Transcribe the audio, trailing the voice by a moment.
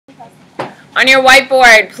On your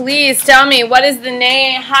whiteboard, please tell me what is the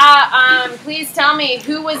name. Please tell me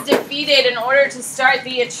who was defeated in order to start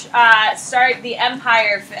the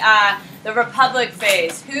empire, the republic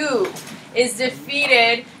phase. Who is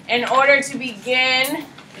defeated in order to begin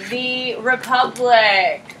the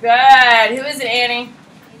republic? Good. Who is it, Annie?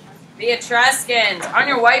 The Etruscans. On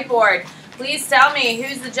your whiteboard, please tell me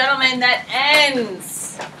who's the gentleman that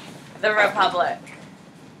ends the republic.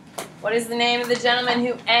 What is the name of the gentleman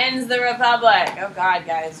who ends the republic? Oh, God,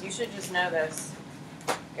 guys, you should just know this.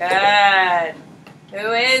 Good.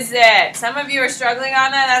 Who is it? Some of you are struggling on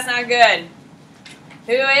that. That's not good.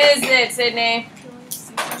 Who is it, Sydney?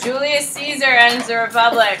 Julius Caesar ends the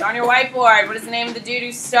republic. On your whiteboard, what is the name of the dude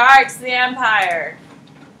who starts the empire?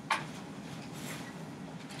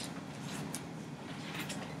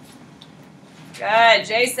 Good.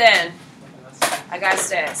 Jason.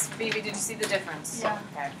 Augustus. Phoebe, did you see the difference? Yeah.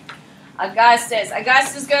 Okay. Augustus.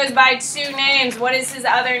 Augustus goes by two names. What is his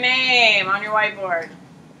other name on your whiteboard?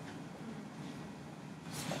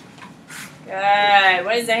 Good.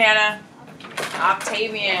 What is it, Hannah?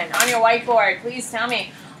 Octavian. On your whiteboard, please tell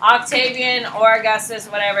me. Octavian or Augustus,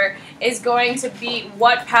 whatever, is going to beat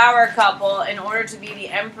what power couple in order to be the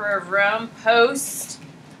Emperor of Rome post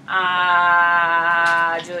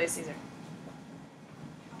Julius Caesar?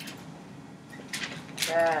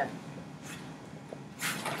 Good.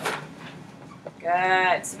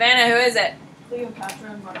 Good. Savannah, who is it?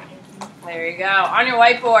 Cleopatra and Mark Antony. There you go. On your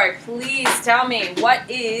whiteboard, please tell me what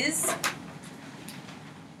is...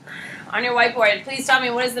 On your whiteboard, please tell me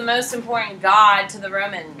what is the most important god to the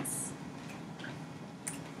Romans?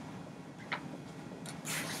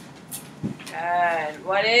 Good.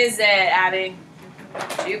 What is it, Abby?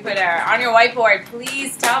 Jupiter. On your whiteboard,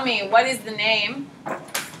 please tell me what is the name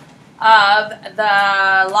of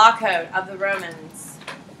the law code of the Romans?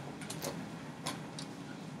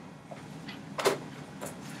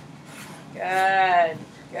 Good.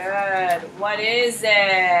 Good. What is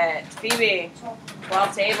it? Phoebe?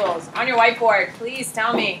 12 tables. On your whiteboard, please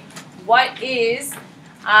tell me what is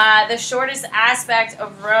the shortest aspect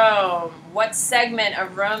of Rome? What segment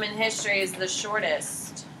of Roman history is the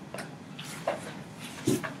shortest?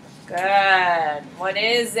 Good. What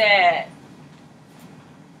is it?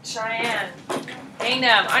 Cheyenne.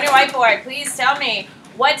 Kingdom. On your whiteboard, please tell me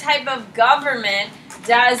what type of government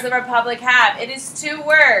does the Republic have? It is 2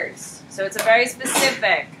 words, so it's a very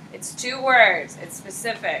specific. It's 2 words. It's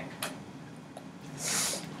specific.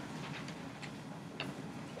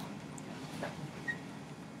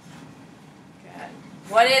 Good.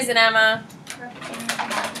 What is it, Emma?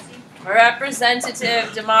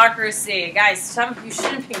 Representative democracy. Guys, you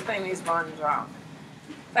shouldn't be putting these ones wrong.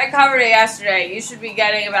 If I covered it yesterday, you should be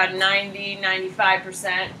getting about 90,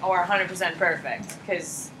 95% or 100% perfect,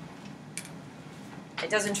 because it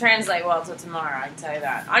doesn't translate well till tomorrow, I can tell you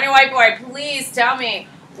that. On your whiteboard, please tell me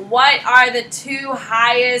what are the 2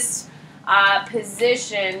 highest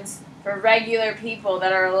positions for regular people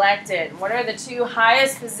that are elected? What are the 2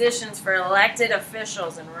 highest positions for elected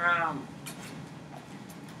officials in Rome?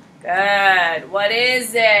 Good. What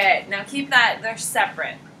is it? Now keep that, they're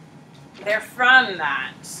separate. They're from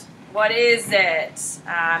that. What is it?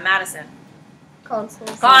 Madison.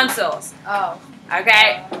 Consuls. Consuls. Oh.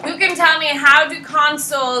 Okay. Who can tell me how do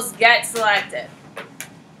consuls get selected?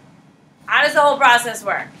 How does the whole process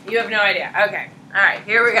work? You have no idea. Okay. All right.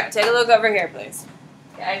 Here we go. Take a look over here, please.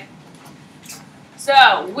 Okay.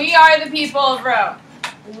 So, we are the people of Rome.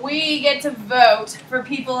 We get to vote for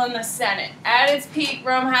people in the Senate. At its peak,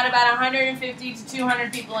 Rome had about 150 to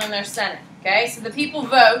 200 people in their Senate. Okay. So, the people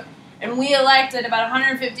vote. And we elected about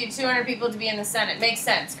 150 to 200 people to be in the Senate. Makes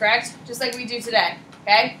sense, correct? Just like we do today,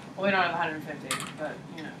 okay? Well, we don't have 150, but,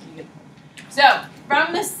 you know, you get... So,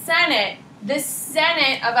 from the Senate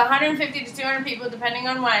of 150 to 200 people, depending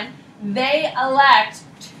on when, they elect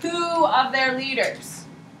 2 of their leaders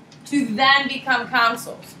to then become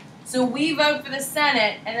consuls. So we vote for the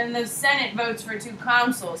Senate, and then the Senate votes for 2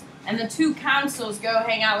 consuls. And the 2 consuls go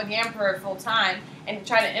hang out with the emperor full time and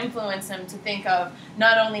try to influence him to think of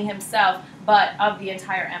not only himself, but of the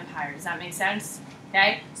entire empire. Does that make sense?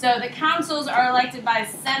 Okay? So the consuls are elected by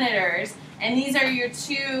senators, and these are your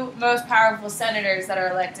 2 most powerful senators that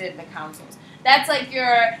are elected, the consuls. That's like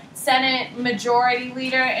your Senate majority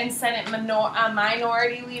leader and Senate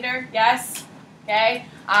minority leader, yes? Okay?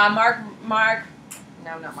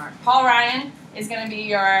 Paul Ryan is going to be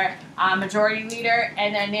your majority leader,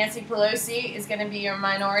 and then Nancy Pelosi is going to be your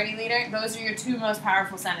minority leader. Those are your 2 most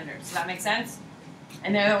powerful senators. Does that make sense?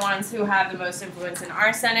 And they're the ones who have the most influence in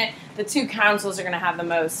our Senate. The 2 consuls are going to have the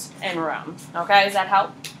most in Rome. Okay, does that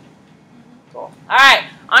help? Cool. All right,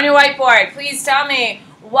 on your whiteboard, please tell me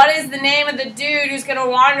what is the name of the dude who's going to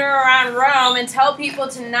wander around Rome and tell people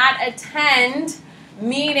to not attend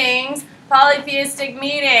meetings, polytheistic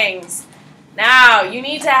meetings? Now, you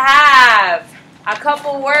need to have a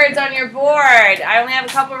couple words on your board. I only have a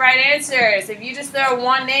couple right answers. If you just throw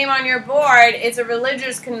one name on your board, it's a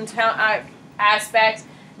religious aspect,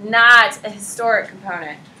 not a historic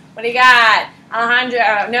component. What do you got?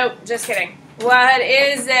 Alejandro? Nope, just kidding. What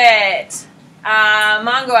is it?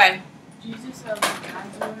 Mongoy. Jesus of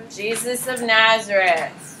Nazareth. Jesus of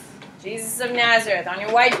Nazareth. Jesus of Nazareth. On your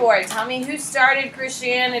whiteboard, tell me who started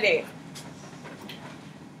Christianity.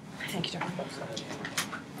 Thank you, John.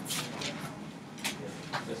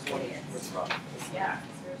 This one was wrong. Yeah.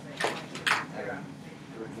 There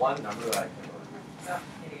was one number that I couldn't Oh,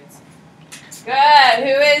 idiots. Good.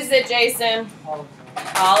 Who is it, Jason?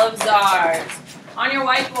 Paul of Czars. On your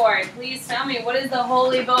whiteboard, please tell me, what is the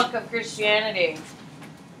holy book of Christianity?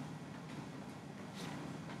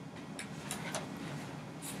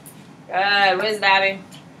 Good. What is it, Abby?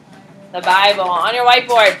 The Bible. On your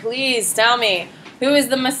whiteboard, please tell me, who is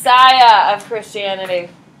the Messiah of Christianity?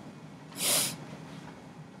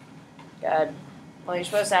 Good. Well, you're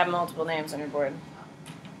supposed to have multiple names on your board.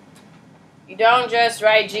 You don't just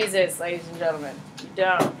write Jesus, ladies and gentlemen. You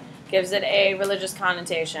don't. Gives it a religious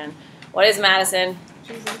connotation. What is Madison?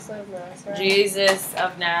 Jesus of Nazareth. Jesus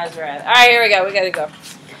of Nazareth. All right, here we go. We got to go.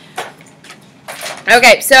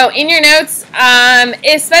 Okay, so in your notes,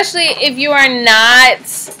 especially if you are not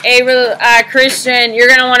a Christian, you're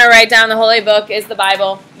going to want to write down the holy book is the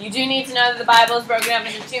Bible. You do need to know that the Bible is broken up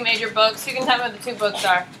into two major books. You can tell me what the two books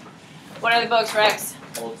are. What are the books, Rex?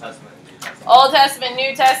 Old Testament and New Testament. Old Testament,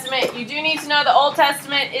 New Testament. You do need to know the Old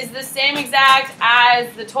Testament is the same exact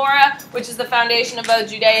as the Torah, which is the foundation of both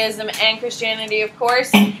Judaism and Christianity, of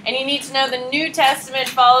course. And you need to know the New Testament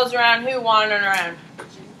follows around who wandering around?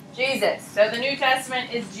 Jesus. So the New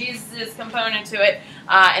Testament is Jesus' component to it,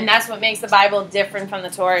 and that's what makes the Bible different from the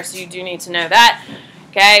Torah, so you do need to know that.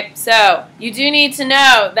 Okay, so you do need to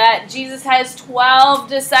know that Jesus has 12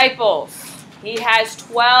 disciples. He has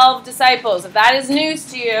 12 disciples. If that is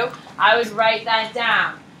news to you, I would write that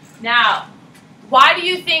down. Now, why do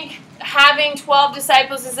you think having 12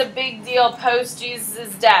 disciples is a big deal post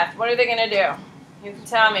Jesus' death? What are they going to do? You can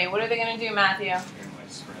tell me. What are they going to do, Matthew?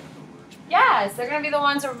 Yes, they're going to be the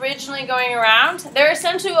ones originally going around. They're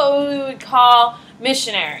essentially what we would call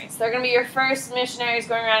missionaries. They're going to be your first missionaries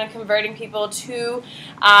going around and converting people to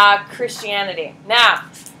Christianity. Now,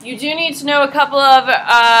 you do need to know a couple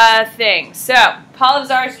of things. So, Paul of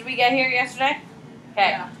Czars, did we get here yesterday?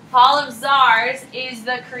 Okay. Yeah. Paul of Czars is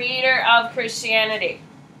the creator of Christianity.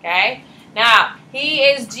 Okay. Now, he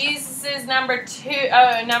is Jesus' number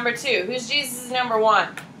two. Who's Jesus' number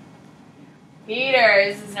one? Peter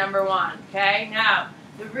is his number one. Okay. Now,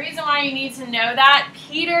 the reason why you need to know that,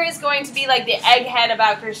 Peter is going to be like the egghead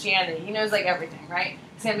about Christianity. He knows like everything, right?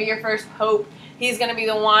 He's going to be your first pope. He's going to be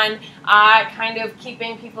the one kind of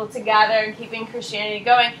keeping people together and keeping Christianity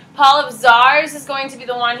going. Paul of Czars is going to be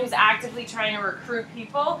the one who's actively trying to recruit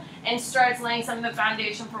people and starts laying some of the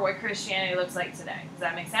foundation for what Christianity looks like today. Does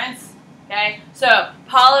that make sense? Okay? So,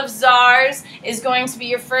 Paul of Czars is going to be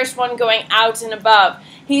your first one going out and above.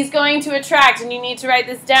 He's going to attract, and you need to write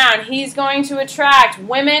this down, he's going to attract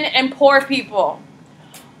women and poor people.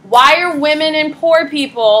 Why are women and poor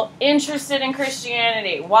people interested in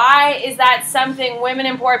Christianity? Why is that something women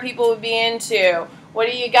and poor people would be into? What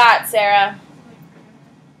do you got, Sarah?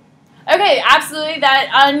 Okay, absolutely.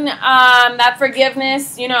 That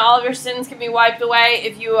forgiveness, you know, all of your sins can be wiped away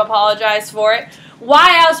if you apologize for it.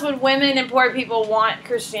 Why else would women and poor people want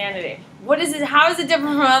Christianity? What is it? How is it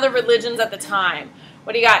different from other religions at the time?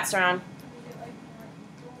 What do you got, Saran?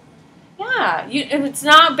 Yeah, it's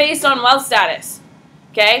not based on wealth status.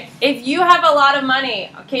 Okay? If you have a lot of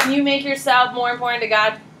money, can you make yourself more important to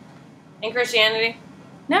God in Christianity?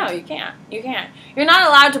 No, you can't. You can't. You're not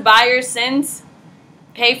allowed to buy your sins,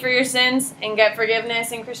 pay for your sins, and get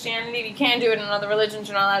forgiveness in Christianity. You can't do it in other religions.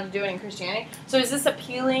 You're not allowed to do it in Christianity. So is this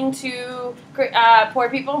appealing to poor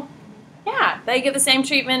people? Yeah, they get the same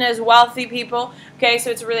treatment as wealthy people. Okay,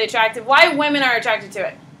 so it's really attractive. Why women are attracted to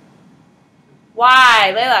it?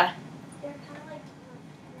 Why, Layla? They're kind of like.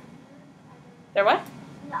 They're what?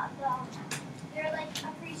 They're like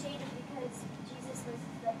appreciated because Jesus was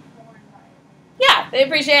like born by it. Yeah, they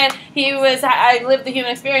appreciate I lived the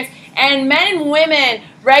human experience. And men and women,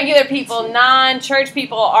 regular people, non-church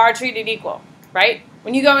people are treated equal, right?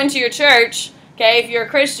 When you go into your church, okay, if you're a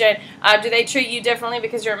Christian, do they treat you differently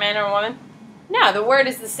because you're a man or a woman? No, the word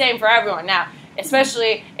is the same for everyone. Now,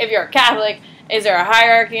 especially if you're a Catholic, is there a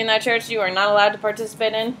hierarchy in that church you are not allowed to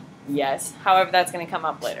participate in? Yes. However, that's going to come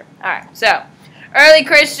up later. All right, so Early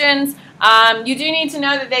Christians, you do need to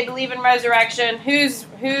know that they believe in resurrection. Who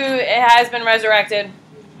has been resurrected?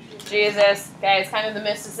 Jesus. Okay, it's kind of the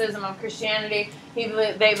mysticism of Christianity.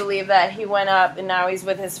 They believe that he went up and now he's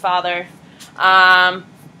with his Father. And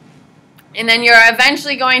then you're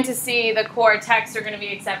eventually going to see the core texts are going to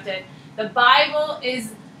be accepted. The Bible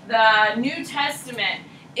is the New Testament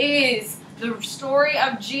is the story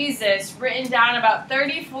of Jesus written down about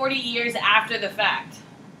 30, 40 years after the fact.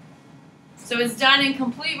 So it's done in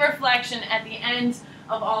complete reflection at the end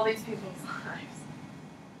of all these people's lives.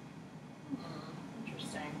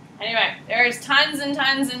 Interesting. Anyway, there's tons and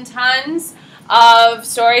tons and tons of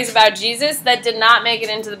stories about Jesus that did not make it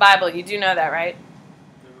into the Bible. You do know that, right?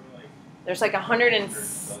 There's like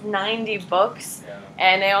 190 books,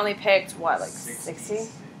 and they only picked, what, like 60?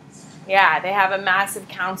 Yeah, they have a massive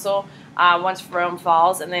council once Rome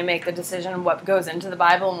falls, and they make the decision of what goes into the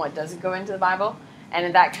Bible and what doesn't go into the Bible. And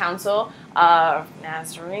in that council of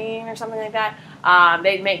Nazarene or something like that,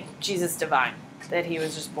 they make Jesus divine, that he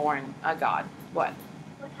was just born a god. What?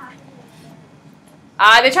 What happened?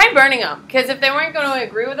 They tried burning them, because if they weren't going to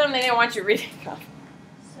agree with them, they didn't want you reading them.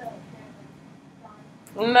 So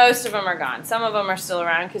they're gone. Most of them are gone. Some of them are still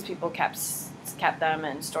around because people kept them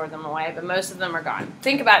and stored them away, but most of them are gone.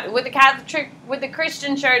 Think about it. With the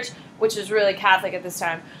Christian church, which is really Catholic at this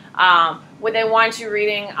time, would they want you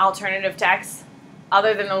reading alternative texts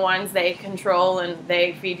other than the ones they control and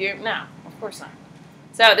they feed you? No, of course not.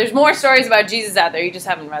 So there's more stories about Jesus out there. You just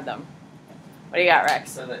haven't read them. What do you got, Rex?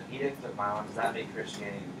 So the Edict of Milan, does that make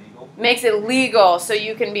Christianity legal? Makes it legal so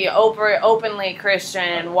you can be openly Christian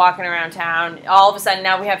and walking around town. All of a sudden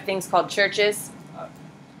now we have things called churches,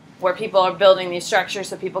 where people are building these structures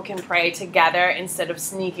so people can pray together instead of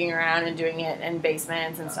sneaking around and doing it in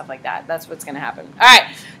basements and stuff like that. That's what's going to happen. All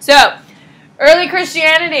right, so early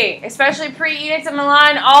Christianity, especially pre-Edict of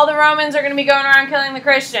Milan, all the Romans are going to be going around killing the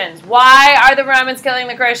Christians. Why are the Romans killing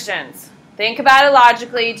the Christians? Think about it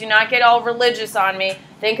logically. Do not get all religious on me.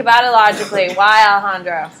 Think about it logically. Why,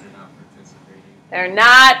 Alejandro? They're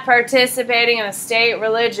not participating in a state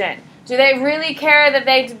religion. Do they really care that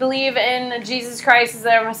they believe in Jesus Christ as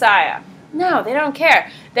their Messiah? No, they don't care.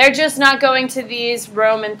 They're just not going to these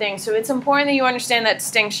Roman things. So it's important that you understand that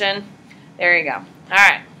distinction. There you go. All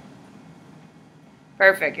right.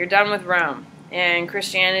 Perfect. You're done with Rome. And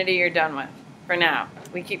Christianity you're done with for now.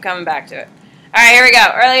 We keep coming back to it. All right, here we go.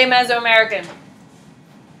 Early Mesoamerican.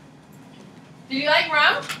 Did you like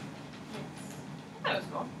Rome? That was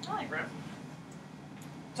cool. I like Rome.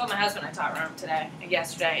 I told my husband I taught Rome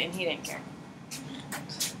yesterday, and he didn't care.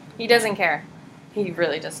 He doesn't care. He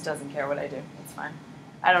really just doesn't care what I do. It's fine.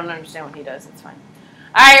 I don't understand what he does. It's fine.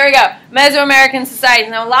 All right, here we go. Mesoamerican society.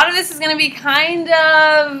 Now, a lot of this is going to be kind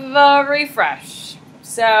of a refresh.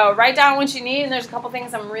 So write down what you need, and there's a couple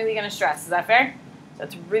things I'm really going to stress. Is that fair? So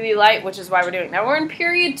it's really light, which is why we're doing it. Now, we're in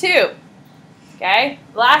period 2. Okay?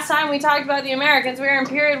 Last time we talked about the Americans, we were in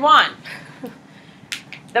period 1.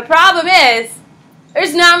 The problem is,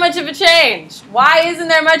 there's not much of a change. Why isn't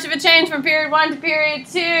there much of a change from period 1 to period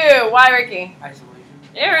 2? Why, Ricky? Isolation.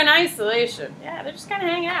 They're in isolation. Yeah, they're just kind of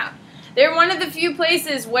hanging out. They're one of the few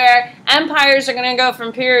places where empires are going to go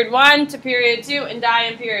from period 1 to period 2 and die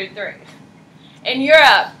in period 3. In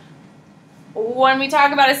Europe, when we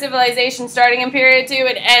talk about a civilization starting in period 2,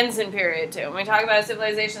 it ends in period 2. When we talk about a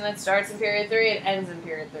civilization that starts in period 3, it ends in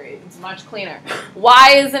period 3. It's much cleaner.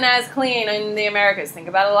 Why isn't it as clean in the Americas? Think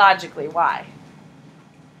about it logically. Why?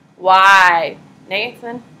 Why?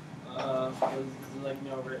 Nathan? There's like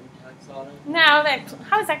no written text on it. No,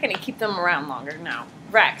 how is that going to keep them around longer? No.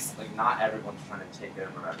 Rex? Like, not everyone's trying to take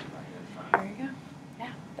over everybody. There you go.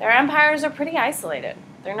 Yeah. Their empires are pretty isolated.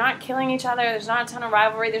 They're not killing each other. There's not a ton of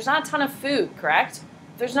rivalry. There's not a ton of food, correct?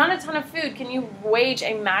 If there's not a ton of food, can you wage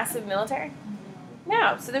a massive military?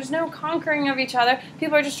 No. So there's no conquering of each other.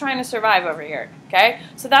 People are just trying to survive over here, okay?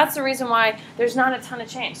 So that's the reason why there's not a ton of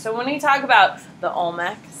change. So when we talk about the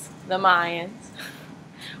Olmecs, the Mayans,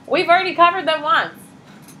 we've already covered them once.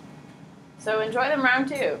 So enjoy them round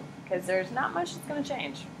 2, because there's not much that's going to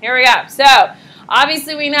change. Here we go. So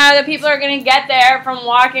obviously we know that people are going to get there from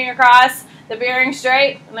walking across the Bering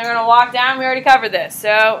Strait, and they're going to walk down. We already covered this.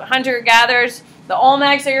 So hunter-gatherers, the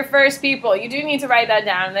Olmecs are your first people. You do need to write that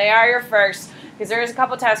down. They are your first, because there's a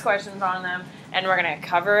couple test questions on them, and we're going to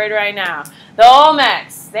cover it right now. The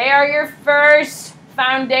Olmecs, they are your first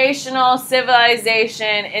foundational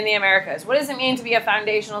civilization in the Americas. What does it mean to be a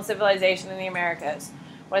foundational civilization in the Americas?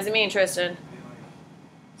 What does it mean, Tristan?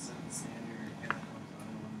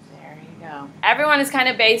 There you go. Everyone is kind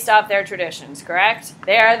of based off their traditions, correct?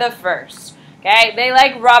 They are the first. Okay, they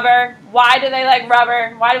like rubber. Why do they like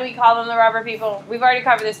rubber? Why do we call them the rubber people? We've already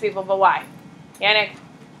covered this, people, but why? Yannick?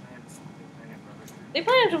 They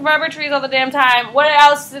plant rubber trees all the damn time. What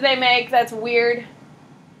else do they make that's weird?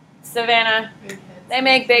 Savannah? Big heads. They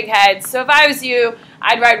make big heads. So if I was you,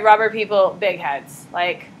 I'd write rubber people big heads,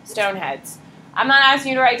 like stone heads. I'm not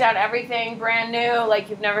asking you to write down everything brand new, like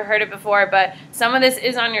you've never heard it before, but some of this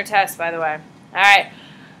is on your test, by the way. All right.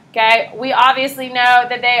 Okay. We obviously know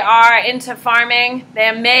that they are into farming.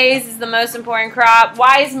 Maize is the most important crop.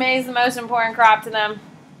 Why is maize the most important crop to them?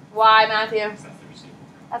 Why, Matthew?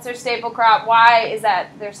 That's their staple crop. Why is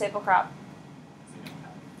that their staple crop?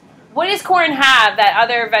 What does corn have that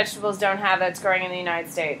other vegetables don't have that's growing in the United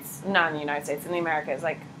States? Not in the United States, in the Americas.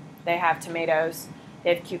 Like, they have tomatoes,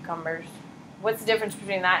 they have cucumbers. What's the difference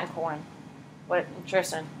between that and corn? What,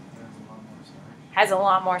 Tristan? Has a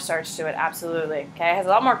lot more starch to it, absolutely. Okay, has a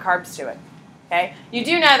lot more carbs to it. Okay, you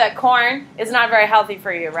do know that corn is not very healthy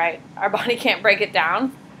for you, right? Our body can't break it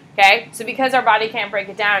down. Okay, so because our body can't break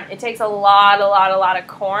it down, it takes a lot of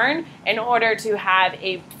corn in order to have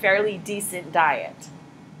a fairly decent diet.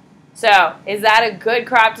 So, is that a good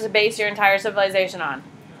crop to base your entire civilization on?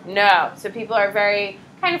 No. So people are very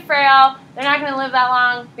kind of frail. They're not going to live that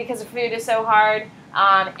long because the food is so hard.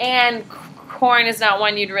 And corn is not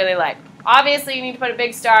one you'd really like. Obviously, you need to put a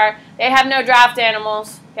big star. They have no draft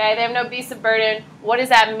animals. Okay, they have no beasts of burden. What does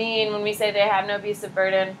that mean when we say they have no beasts of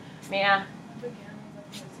burden? Mia?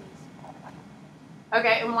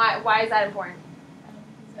 Okay, and why is that important?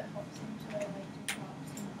 Because it helps them to do crops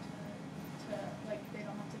and they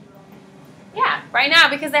don't have to do it all manually. Yeah, right now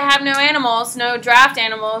because they have no animals, no draft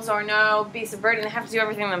animals or no beasts of burden, they have to do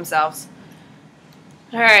everything themselves.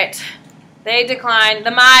 All right, they declined.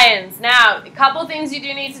 The Mayans. Now, a couple things you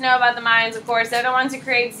do need to know about the Mayans, of course. They're the ones who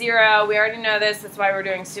create zero. We already know this. That's why we're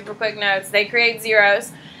doing super quick notes. They create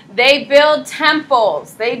zeros. They build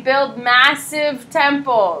temples. They build massive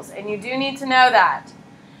temples, and you do need to know that.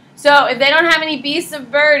 So if they don't have any beasts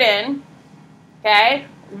of burden, okay,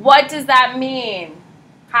 what does that mean?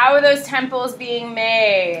 How are those temples being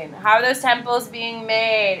made? How are those temples being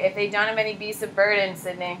made if they don't have any beasts of burden,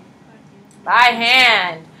 Sydney? By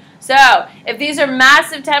hand. So if these are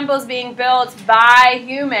massive temples being built by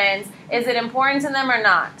humans, is it important to them or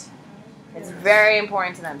not? It's very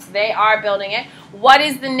important to them. So they are building it. What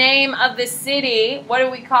is the name of the city? What do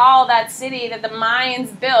we call that city that the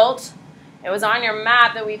Mayans built? It was on your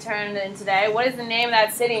map that we turned in today. What is the name of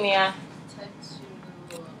that city, Mia?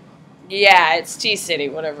 Yeah, it's T-City,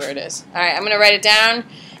 whatever it is. All right, I'm going to write it down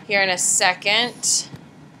here in a second.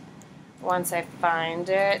 Once I find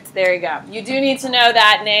it. There you go. You do need to know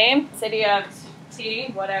that name. City of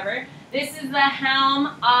T, whatever. This is the helm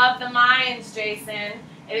of the Mayans, Jason.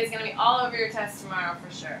 It is going to be all over your test tomorrow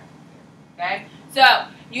for sure. Okay? So,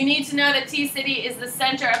 you need to know that T-City is the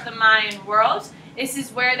center of the Mayan world. This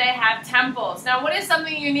is where they have temples. Now, what is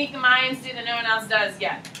something unique the Mayans do that no one else does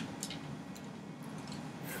yet?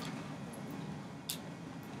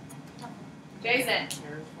 Jason?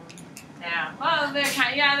 No. Well, they're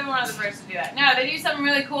they're one of the first to do that. No, they do something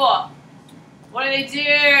really cool. What do they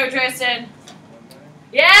do, Tristan?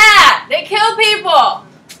 Yeah! They kill people!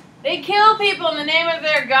 They kill people in the name of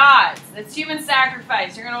their gods. It's human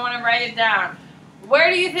sacrifice. You're going to want to write it down.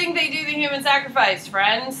 Where do you think they do the human sacrifice,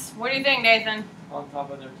 friends? What do you think, Nathan? On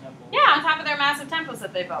top of their temple. Yeah, on top of their massive temples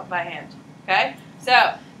that they built by hand. Okay?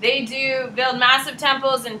 So, they do build massive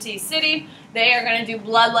temples in T-City. They are going to do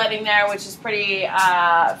bloodletting there, which is pretty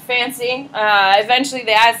fancy. Eventually,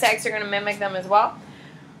 the Aztecs are going to mimic them as well.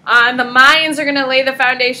 The Mayans are going to lay the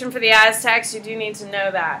foundation for the Aztecs. You do need to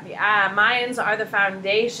know that. The Mayans are the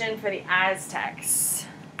foundation for the Aztecs.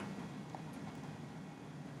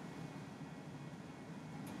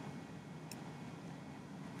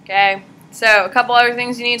 Okay, so a couple other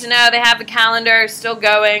things you need to know. They have the calendar still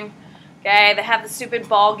going. Okay, they have the stupid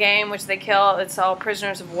ball game, which they kill. It's all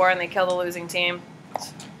prisoners of war, and they kill the losing team.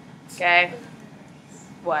 Okay.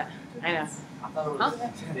 What? I know. I thought it was,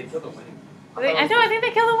 they killed the winning. I think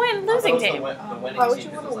they kill the losing team. The winning Why would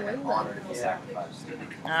team you was wanna like an win honor then? to be sacrificed.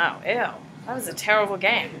 Oh, ew. That was a terrible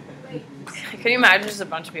game. Can you imagine just a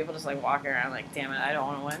bunch of people just like walking around like, damn it, I don't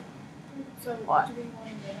want to win? So What? do we want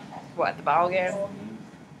to win? What, the ball game?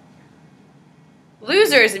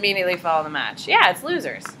 Losers immediately follow the match. Yeah, it's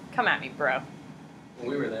losers. Come at me, bro.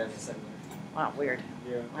 When we were there, they said Wow, weird.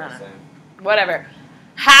 Yeah. I don't know. same. Whatever.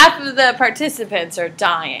 Half of the participants are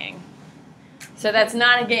dying. So that's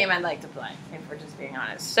not a game I'd like to play, if we're just being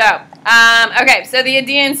honest. So, okay, so the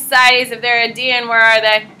Andean societies, if they're Andean, where are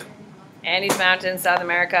they? Andes Mountains, South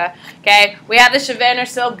America. Okay, we have the Chauvin are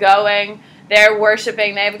still going. They're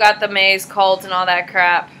worshiping. They've got the maize cult and all that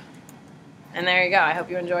crap. And there you go. I hope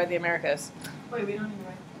you enjoyed the Americas. Wait, we don't even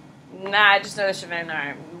win. Nah, I just know the Chauvin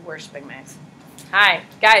are worshiping maize. Hi,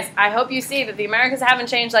 guys, I hope you see that the Americas haven't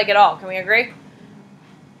changed like at all. Can we agree?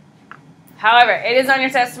 However, it is on your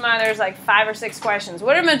test tomorrow. There's like 5 or 6 questions.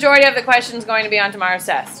 What are the majority of the questions going to be on tomorrow's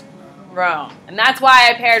test? Rome. And that's why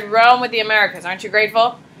I paired Rome with the Americas. Aren't you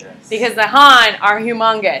grateful? Yes. Because the Han are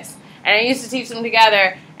humongous. And I used to teach them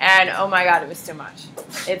together, and oh my God, it was too much.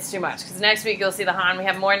 It's too much. Because next week you'll see the Han. We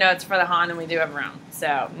have more notes for the Han than we do of Rome.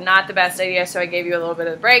 So not the best idea, so I gave you a little bit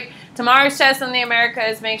of a break. Tomorrow's test on the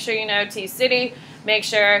Americas, make sure you know T-City. Make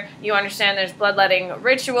sure you understand there's bloodletting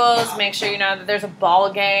rituals. Make sure you know that there's a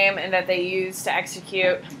ball game and that they use to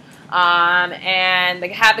execute. And they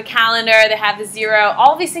have the calendar, they have the 0.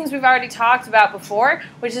 All these things we've already talked about before,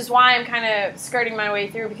 which is why I'm kind of skirting my way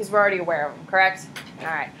through because we're already aware of them, correct? All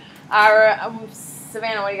right.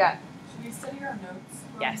 Savannah, what do you got? Should we study our notes?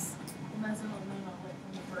 Yes. Like from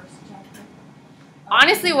the first chapter?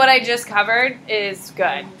 Honestly, what I just covered is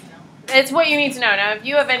good. It's what you need to know. Now, if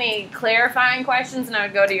you have any clarifying questions, then I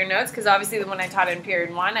would go to your notes, because obviously when I taught it in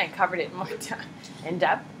period 1, I covered it more in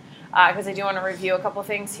depth, because I do want to review a couple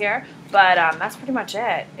things here. But that's pretty much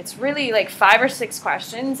it. It's really like 5 or 6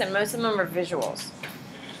 questions, and most of them are visuals.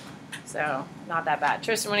 So, not that bad.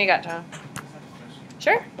 Tristan, what do you got, Tom?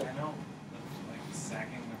 Sure. I know, like,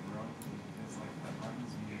 sacking of Rome is like the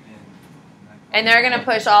Huns moved in. And they're going to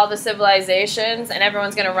push all the civilizations, and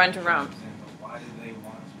everyone's going to run to Rome. But why did they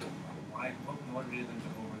want to? What motivated them to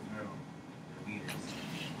overthrow their leaders,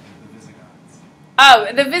 like the Visigoths? Oh,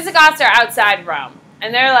 the Visigoths are outside Rome,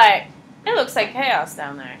 and they're like, it looks like chaos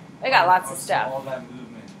down there. They got lots of stuff. All that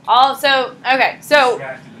movement. Okay, so.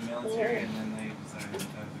 Distracted the military, and then they decided that was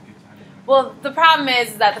a good time. Well, the problem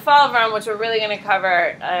is that the fall of Rome, which we're really going to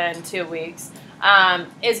cover in 2 weeks,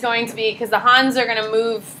 is going to be because the Huns are going to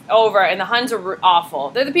move over, and the Huns are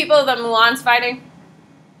awful. They're the people that Milan's fighting.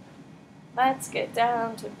 Let's get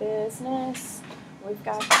down to business. We've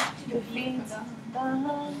got to defeat the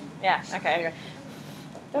Huns. Yeah, okay, anyway.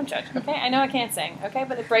 Don't judge, okay? I know I can't sing, okay?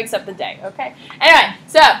 But it breaks up the day, okay? Anyway,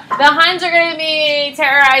 so the Huns are going to be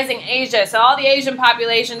terrorizing Asia. So all the Asian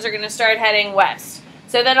populations are going to start heading west.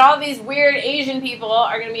 So then all these weird Asian people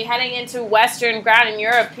are going to be heading into Western ground, and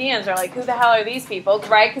Europeans are like, who the hell are these people,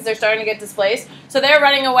 right? Because they're starting to get displaced. So they're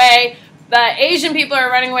running away. The Asian people are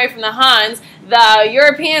running away from the Huns. The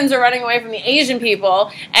Europeans are running away from the Asian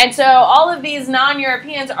people. And so all of these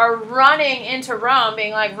non-Europeans are running into Rome,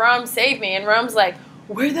 being like, Rome, save me. And Rome's like,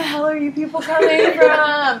 where the hell are you people coming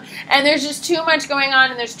from? And there's just too much going on,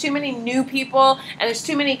 and there's too many new people, and there's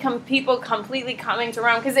too many people completely coming to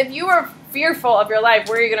Rome. Because if you are fearful of your life,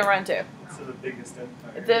 where are you going to run to? So the biggest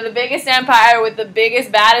empire. The biggest empire with the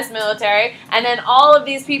biggest, baddest military. And then all of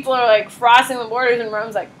these people are like crossing the borders, and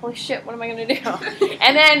Rome's like, holy shit, what am I going to do?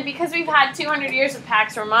 And then because we've had 200 years of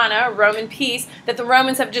Pax Romana, Roman peace, that the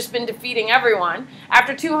Romans have just been defeating everyone.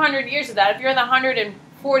 After 200 years of that, if you're the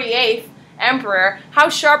 148th emperor, how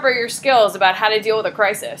sharp are your skills about how to deal with a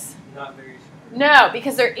crisis? Not very sure. No,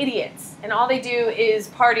 because they're idiots, and all they do is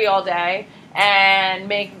party all day and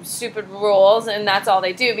make stupid rules, and that's all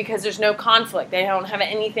they do because there's no conflict. They don't have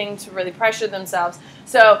anything to really pressure themselves.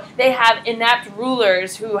 So they have inept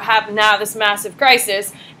rulers who have now this massive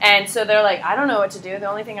crisis, and so they're like, I don't know what to do. The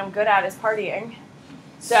only thing I'm good at is partying.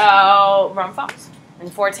 So Rome falls in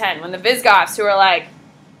 410 when the Visigoths, who are like,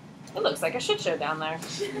 it looks like a shit show down there,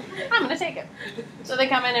 I'm going to take it. So they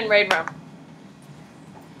come in and raid Rome.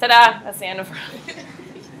 Ta-da! That's the end of Rome.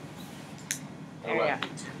 There you go.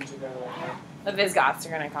 The Visigoths are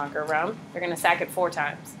going to conquer Rome. They're going to sack it 4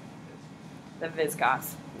 times. The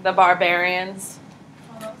Visigoths. The barbarians.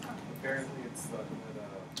 Apparently, it's the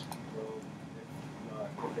Rome,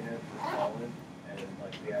 if they have fallen, and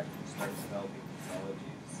like they actually start developing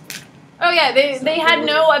mythologies. Oh yeah, they had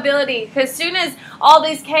no ability, because as soon as all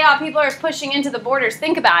these chaos people are pushing into the borders,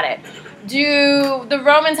 think about it. Do the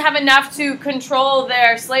Romans have enough to control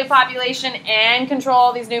their slave population and control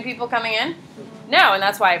all these new people coming in? No, and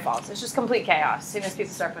that's why it falls. It's just complete chaos as soon as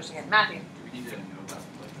people start pushing in. Matthew? Do we need to know about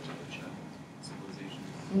like the Mocha civilization?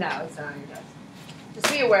 No, it's not on your desk.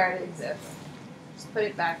 Just be aware it exists. Just put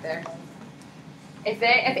it back there. If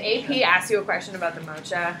AP asks you a question about the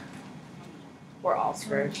Mocha, we're all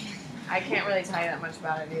screwed. I can't really tell you that much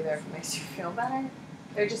about it either if it makes you feel better.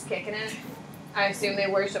 They're just kicking it. I assume they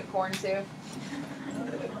worship corn too.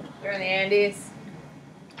 They're in the Andes.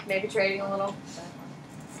 Maybe trading a little.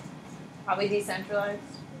 Probably decentralized.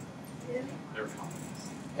 They're communists.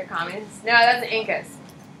 They're communists? No, that's the Incas.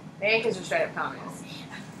 The Incas are straight up communists.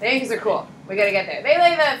 The Incas are cool. We gotta get there. They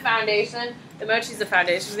lay the foundation. The Mochi's the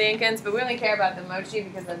foundation of the Incans, but we only care about the Mochi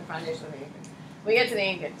because they're the foundation of the Incans. When we get to the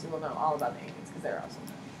Incans, we'll know all about the Incans because they're awesome.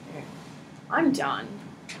 I'm done.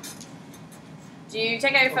 Do you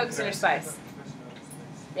take out your focus and your spice?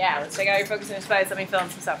 Yeah, let's check out your focus and your spice. Let me fill in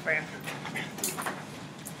some stuff for you.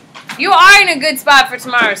 You are in a good spot for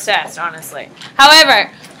tomorrow's test, honestly. However,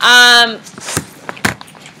 I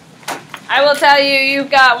will tell you, you've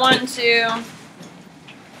got 1, 2.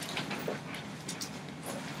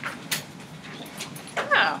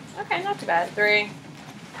 Oh, okay, not too bad. 3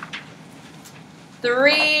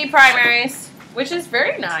 primaries, which is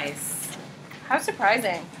very nice. How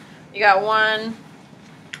surprising. You got 1.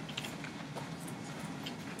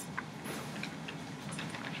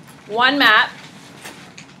 One map.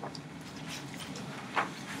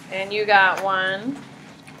 And you got 1,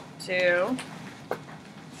 2,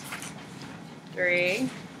 3.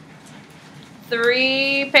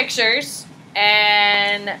 3 pictures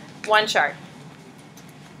and 1 chart.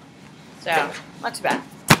 So, not too bad.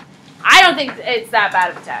 I don't think it's that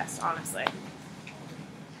bad of a test, honestly.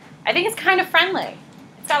 I think it's kind of friendly.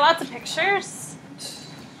 It's got lots of pictures.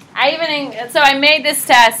 So I made this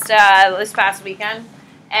test this past weekend,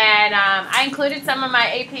 and I included some of my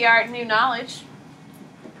AP Art New Knowledge.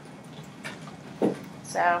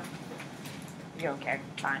 So, you don't care.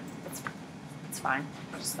 Fine. It's fine.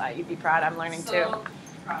 I just thought you'd be proud I'm learning too.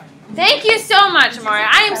 Thank you so much, Amari.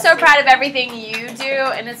 I am so proud of everything you do,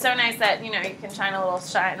 and it's so nice that, you can shine a little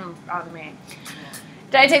shine on me.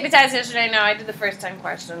 Did I take the test yesterday? No, I did the first 10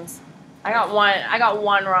 questions. I got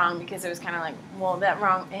one wrong because it was kind of like, well, that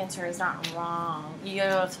wrong answer is not wrong.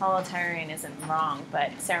 Utilitarian isn't wrong,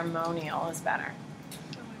 but ceremonial is better.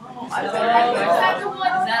 Was that the one? Is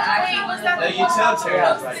that actually was one that No, the utilitarian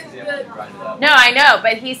one? is right, 'cause you have to grind it up. No, I know,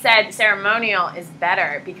 but he said ceremonial is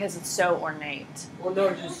better because it's so ornate. Well, no,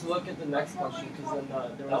 just look at the next question because then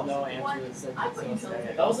there was no answer that said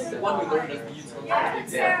utilitarian. That was like the one we learned as the utilitarian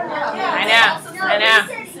example. I know.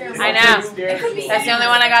 That's the only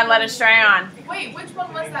one I got led astray on. Wait, which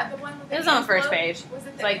one was that? The one with the It was on the first envelope? page. Was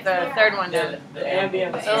it It's like the third one down. The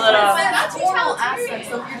ambient. It's a little. That's oral aspect,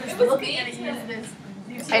 so if you're just looking at it, you use this.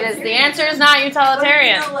 It is. The answer is not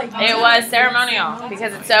utilitarian. It was ceremonial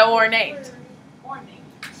because it's so ornate.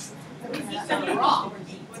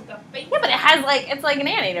 Yeah, but it has it's like an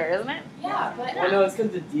anteater, isn't it? Yeah, but I know it's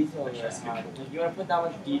because the detail in it. You want to put that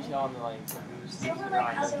much detail in the There were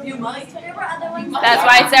like other You ones. might. There were other ones. That's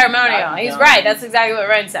why it's ceremonial. He's right. That's exactly what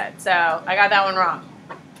Ren said. So I got that one wrong.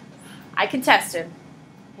 I contested.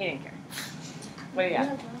 He didn't care. What do you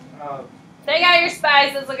got? Take out your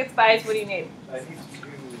spice. Let's look at spice. What do you need? I think 2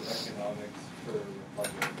 economics for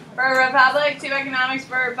Republic. For Republic, 2 economics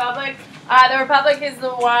for Republic. The Republic is the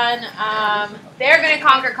one, they're going to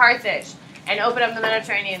conquer Carthage and open up the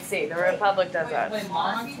Mediterranean Sea. The Republic does that. Wait,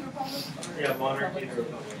 monarchy republic? Yeah, monarchy and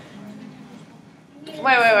Republic.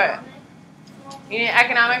 Wait. You need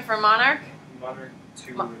economic for Monarch? Monarch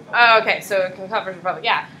 2 Republic. Oh, okay, so it covers Republic.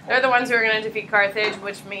 Yeah, they're the ones who are going to defeat Carthage,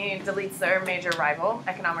 which means deletes their major rival,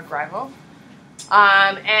 economic rival.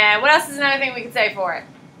 And what else is another thing we could say for it?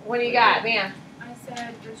 What do you got, Mia? I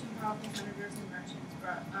said rich and powerful senators and merchants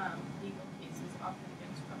brought legal cases often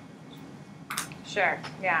against corporations. Sure,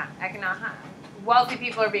 yeah. Wealthy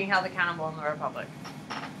people are being held accountable in the Republic.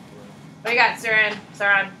 What do you got, Saran?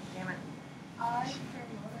 Damn it.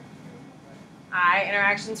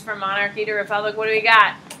 Interactions from monarchy to republic. What do we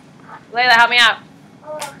got? Layla, help me out.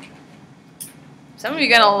 Some of you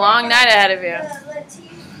got a long night ahead of you.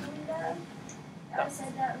 I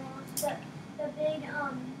said that wrong. The big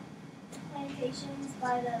plantations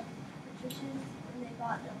by the patricians when they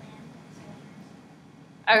bought the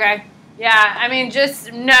land. Okay. Yeah, I mean,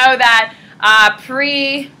 just know that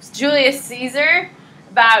pre-Julius Caesar,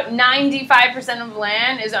 about 95% of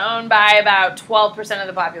land is owned by about 12% of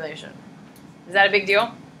the population. Is that a big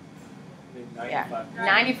deal? Yeah.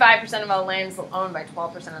 95% of all land is owned by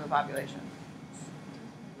 12% of the population.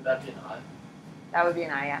 Would that be an odd? That would be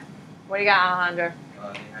an I, yeah. What do you got, Alejandro?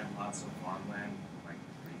 They had lots of farmland, like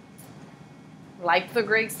the Like the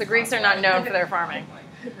Greeks. The Greeks are not known for their farming.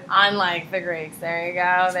 Unlike the Greeks. There you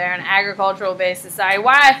go. They're an agricultural-based society.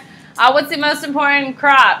 Why? What's the most important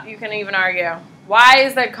crop? You can even argue. Why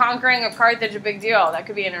is the conquering of Carthage a big deal? That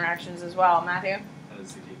could be interactions as well. Matthew?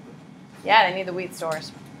 Yeah, they need the wheat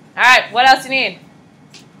stores. All right, what else do you need?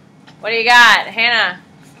 What do you got? Hannah?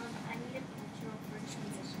 I need a cultural for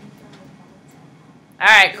transition from republic to. All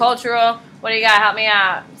right, cultural. What do you got? Help me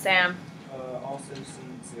out, Sam. All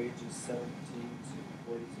citizens ages 17 to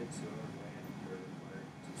 46 who own land are required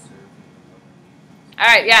to serve in the All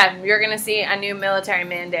right, yeah, you're going to see a new military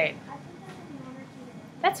mandate. I put that in monarchy.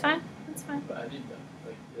 That's fine. That's fine. But I need that.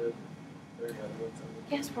 Like the very other ones.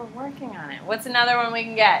 Yes, we're working on it. What's another one we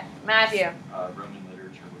can get? Matthew. Roman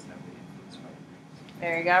literature was heavily influenced by the Greeks.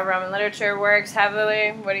 There you go. Roman literature works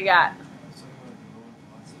heavily. What do you got?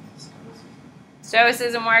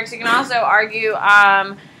 Stoicism works. You can also argue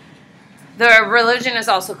the religion is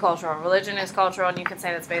also cultural. Religion is cultural, and you can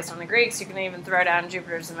say that's based on the Greeks. You can even throw down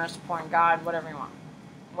Jupiter's the most important god, whatever you want.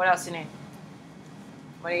 What else do you need?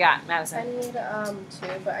 What do you got, I Madison? need two,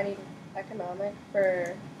 but I need economic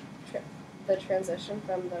for the transition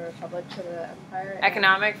from the republic to the empire.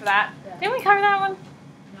 Economic for that? Yeah. Didn't we cover that one?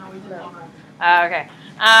 No, we did not. Oh, okay.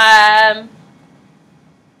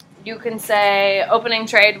 You can say opening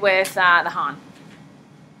trade with the Han.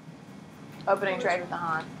 Opening trade with the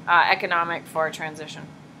Han. Economic for transition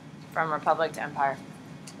from republic to empire.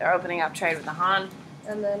 They're opening up trade with the Han.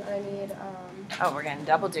 And then I need Oh, we're getting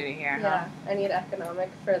double duty here, huh? I need economic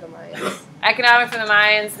for the Mayans. Economic for the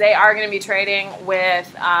Mayans. They are going to be trading with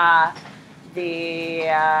they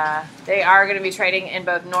are going to be trading in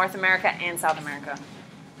both North America and South America.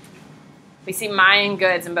 We see Mayan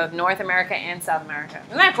goods in both North America and South America.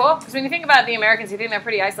 Isn't that cool? Because when you think about the Americans, you think they're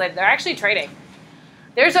pretty isolated. They're actually trading.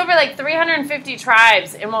 There's over like 350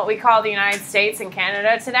 tribes in what we call the United States and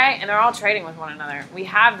Canada today, and they're all trading with one another. We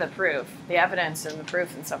have the proof, the evidence and the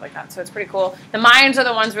proof and stuff like that. So it's pretty cool. The Mayans are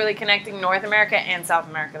the ones really connecting North America and South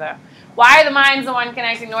America, though. Why are the Mayans the one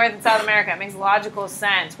connecting North and South America? It makes logical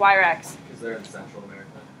sense. Why, Rex? Because they're in Central America.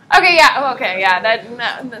 Okay, yeah, okay, yeah.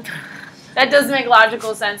 That does make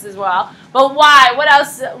logical sense as well. But why? What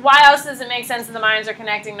else? Why else does it make sense that the Mayans are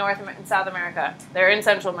connecting North and South America? They're in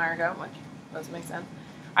Central America, which does make sense.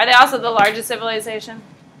 Are they also the largest civilization?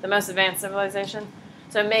 The most advanced civilization?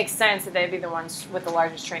 So it makes sense that they'd be the ones with the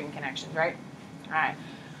largest trading connections, right? All right.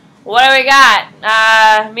 What do we got?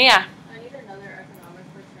 Mia. I need another economic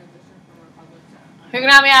for transition from republic to empire. Who can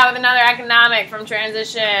help me out with another economic from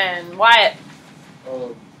transition? Wyatt.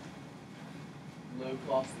 Low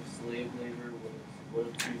cost of slave labor was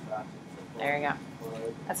two factors. There you go.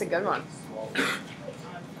 That's a good one. Small.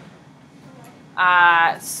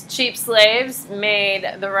 Cheap slaves made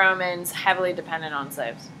the Romans heavily dependent on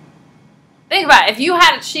slaves. Think about it. If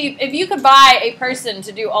you could buy a person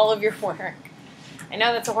to do all of your work, I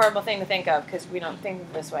know that's a horrible thing to think of because we don't think of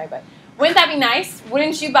it this way, but wouldn't that be nice?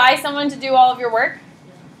 Wouldn't you buy someone to do all of your work?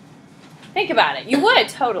 Think about it. You would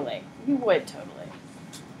totally. You would totally.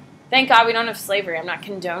 Thank God we don't have slavery. I'm not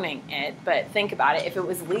condoning it, but think about it. If it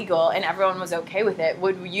was legal and everyone was okay with it,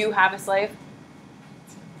 would you have a slave?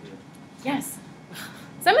 Yes.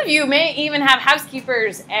 Some of you may even have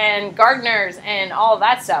housekeepers and gardeners and all of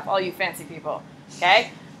that stuff, all you fancy people.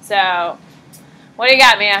 Okay? So, what do you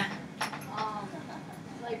got, Mia?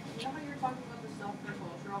 Like, you know how you were talking about the stuff for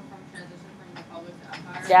cultural from transition from republic to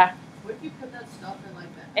empire? Yeah. What if you put that stuff in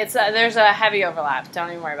like that? It's there's a heavy overlap.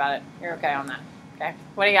 Don't even worry about it. You're okay on that. Okay?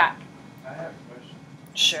 What do you got? I have a question.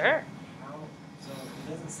 Sure. How, so it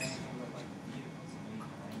doesn't say anything about like vehicles made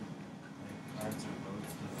behind like cars or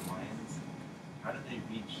boats to the Mayans. How did they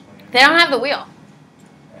reach like They don't have the wheel.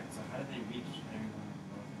 Right, so how did they reach everyone in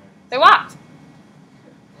North America? They walked.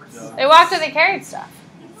 So, They walked or they carried stuff.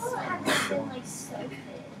 People have been like so thin.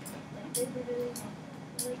 Like they literally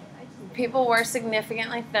like I just People were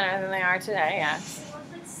significantly thinner than they are today, yes. they walk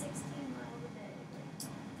like 16 miles a day.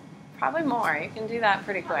 Probably more. You can do that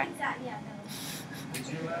pretty quick. Exactly, yeah, no. Could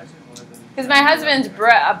you imagine one of them? Because my husband's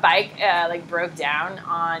bike like broke down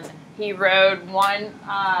on. He rode one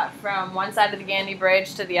from one side of the Gandy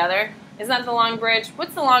Bridge to the other. Isn't that the long bridge?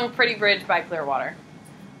 What's the long, pretty bridge by Clearwater?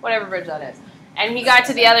 Whatever bridge that is. And he got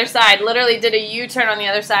to the other side, literally did a U-turn on the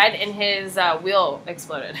other side, and his wheel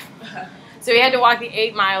exploded. So he had to walk the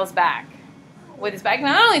 8 miles back with his bike.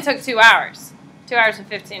 Now, that only took 2 hours. 2 hours and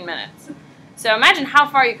 15 minutes. So imagine how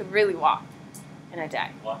far you could really walk in a day.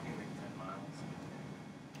 Walking like 10 miles.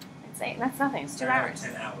 It's 8, that's nothing. It's 2 Or hours.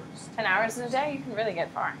 10 hours. 10 hours in a day, you can really get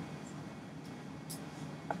far.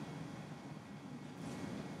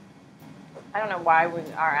 I don't know why we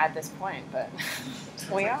are at this point, but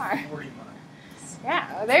we are. 40 miles.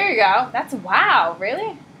 Yeah, there you go. That's wow,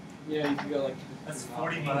 really? Yeah, you can go like. That's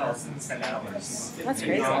 40 miles in 10 hours. That's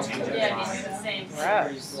You don't crazy. change it. Yeah, it's the same. Very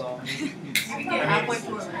Gross. slow. You can get halfway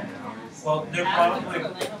through it. Well, they're probably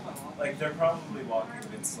walking a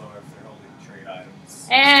bit slower if they're holding trade items.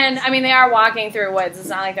 And I mean, they are walking through woods. It's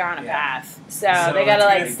not like they're on a Yeah. path, so So they gotta it's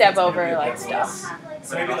like gonna- step it's gonna over be a like bit stuff.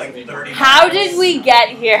 So maybe like 30 How miles. did we get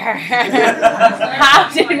here? How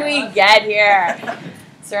did we get here,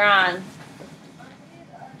 Saran?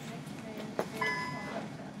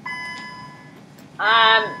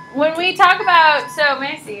 When we talk about, so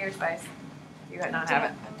may I see your spice? You would not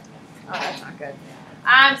have it. Oh, that's not good.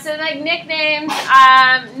 So like nicknames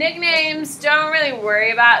don't really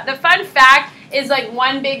worry about. The fun fact is like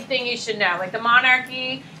one big thing you should know. Like the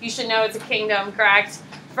monarchy, you should know it's a kingdom, correct?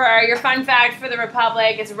 For your fun fact for the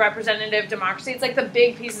Republic, it's a representative democracy. It's like the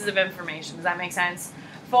big pieces of information. Does that make sense?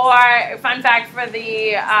 For fun fact for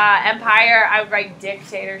the Empire, I would write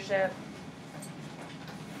dictatorship.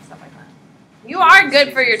 Stuff like that. You are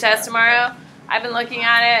good for your test tomorrow. I've been looking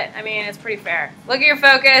at it. I mean, it's pretty fair. Look at your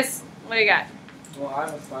focus. What do you got? Well, I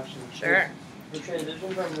have a question. Sure. The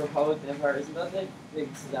transition from Republic to Empire, isn't that the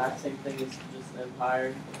exact same thing as just an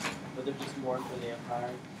empire? But they're just more for the empire?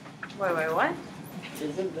 Wait, what?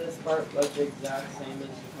 Isn't this part like the exact same as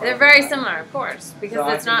They're very similar, of course, because So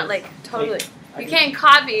I it's can not just like totally. I You can- can't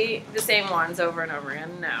copy the same ones over and over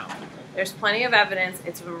again. No. There's plenty of evidence.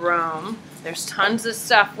 It's Rome. There's tons of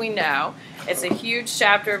stuff we know. It's a huge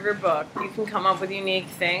chapter of your book. You can come up with unique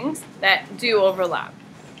things that do overlap.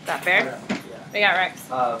 Is that fair? Yeah. We got Rex.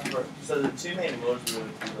 So the two main rulers we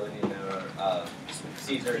really need to know are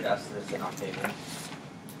Caesar, Augustus, and Octavian.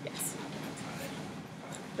 Yes.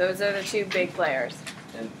 Those are the two big players.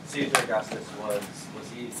 And Caesar Augustus was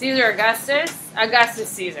he? Caesar Augustus. Augustus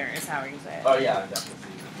Caesar is how we say it. Oh yeah, Augustus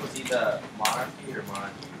Caesar. Was he the monarchy or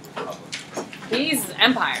monarchy republic? He's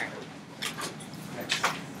empire.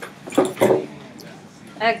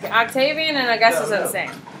 Octavian and Augustus are the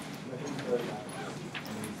same.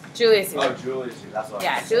 Julius Caesar. Oh, Julius Caesar. That's what.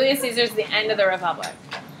 Yeah, Julius Caesar's the end of the Republic.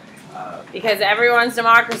 Because everyone's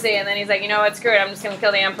democracy, and then he's like, you know what, screw it, I'm just going to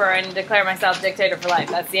kill the emperor and declare myself dictator for life.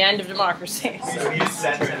 That's the end of democracy. So he's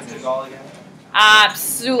sentenced to Gaul again?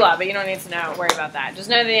 Sula, but you don't need to know. Worry about that. Just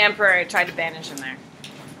know that the emperor tried to banish him there.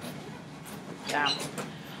 Yeah.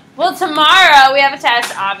 Well, tomorrow we have a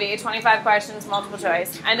test, Avi, 25 questions, multiple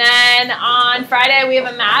choice. And then on Friday we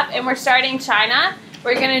have a map, and we're starting China.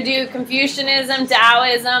 We're going to do Confucianism,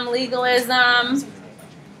 Taoism, legalism.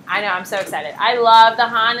 I know, I'm so excited. I love the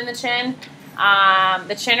Han and the Qin.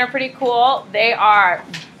 The Qin are pretty cool. They are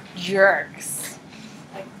jerks.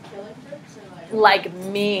 Like killing jerks or like? Like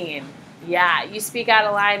mean. Yeah, you speak out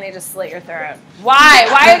of line, they just slit your throat. Why?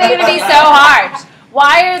 Why are they going to be so harsh?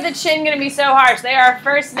 Why are the Qin going to be so harsh? They are our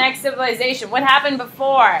first next civilization. What happened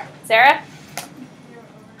before? Sarah?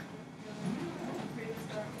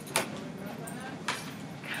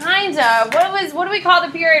 Kind of. What do we call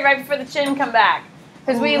the period right before the Qin come back?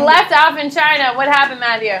 Because we left off in China. What happened,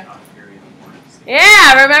 Matthew?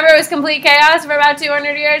 Yeah, remember it was complete chaos for about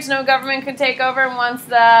 200 years. No government could take over once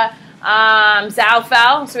the Zhao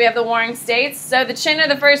fell. So we have the warring states. So the Qin are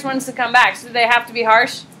the first ones to come back. So they have to be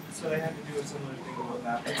harsh. So they had to do a similar thing to what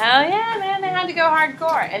happened. Hell yeah, man. They had to go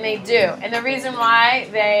hardcore. And they do. And the reason why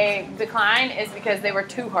they decline is because they were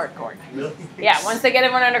too hardcore. Really? Yeah, once they get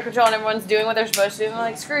everyone under control and everyone's doing what they're supposed to do, they're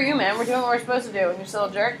like, screw you, man. We're doing what we're supposed to do. And you're still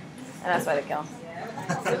a jerk. And that's why they kill them.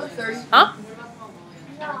 Huh?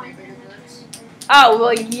 Oh,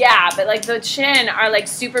 well, yeah, but like the Qin are like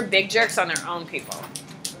super big jerks on their own people.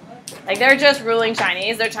 Like they're just ruling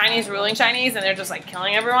Chinese. They're Chinese ruling Chinese, and they're just like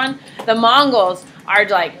killing everyone. The Mongols are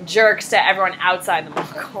like jerks to everyone outside the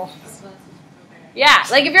Mongols. Yeah,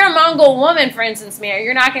 like if you're a Mongol woman, for instance, Mia,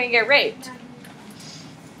 you're not going to get raped.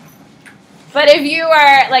 But if you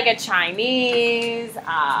are like a Chinese,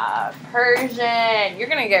 Persian, you're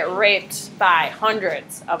going to get raped by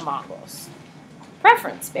hundreds of Mongols.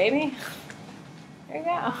 Preference, baby. There you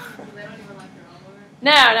go. So they don't even like their own women?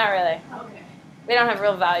 No, not really. Okay. They don't have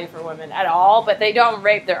real value for women at all, but they don't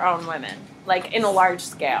rape their own women, like in a large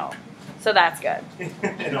scale. So that's good.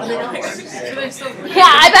 Yeah,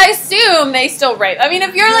 I assume they still rape. I mean,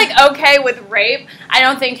 if you're like okay with rape, I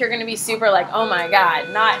don't think you're going to be super like, oh my God,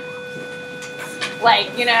 not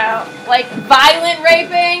like, you know, like violent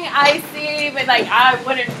raping, I see, but like I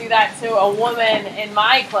wouldn't do that to a woman in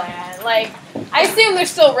my clan. Like, I assume they're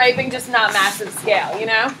still raping, just not massive scale, you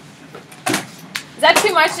know? Is that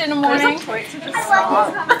too much in the morning? I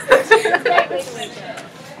love this conversation.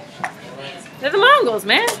 They're the Mongols,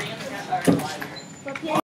 man.